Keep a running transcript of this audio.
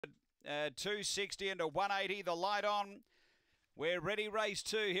260 into 180. The light on. We're ready, race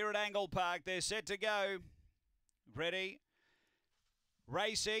 2 here at Angle-Park. They're set to go. Ready.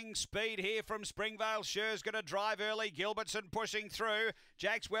 Racing, speed here from Springvale. Sher's going to drive early. Gilbertson pushing through.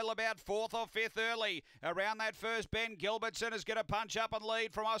 Jack's well about 4th or 5th early. Around that first bend, Gilbertson is going to punch up and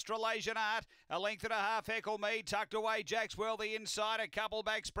lead from Australasian Art. A length and a half, Heckle Me. Tucked away, Jack's well the inside. A couple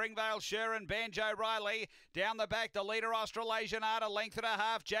back, Springvale Sher and Banjo Riley. Down the back, the leader, Australasian Art. A length and a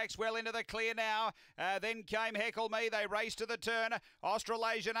half. Jack's well into the clear now. Then came Heckle Me. They race to the turn.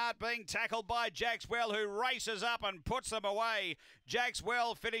 Australasian Art being tackled by Jack's Well, who races up and puts them away. Jack's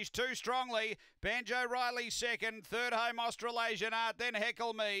Well finished too strongly. Banjo Riley second. Third home Australasian Art. Then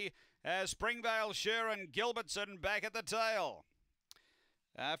Heckle Me. Springvale Sher and Gilbertson back at the tail.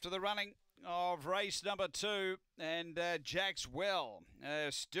 After the running of race number 2, and Jack's Well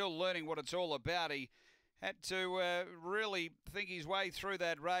still learning what it's all about. He had to really think his way through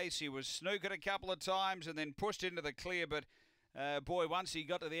that race. He was snookered a couple of times and then pushed into the clear, but boy, once he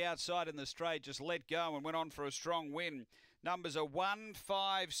got to the outside in the straight, just let go and went on for a strong win. Numbers are 1,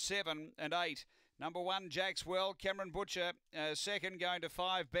 5, 7 and 8. Number 1, Jack's Well. Cameron Butcher. Second going to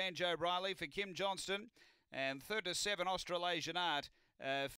 5, Banjo Riley for Kim Johnston. And third to 7, Australasian Art.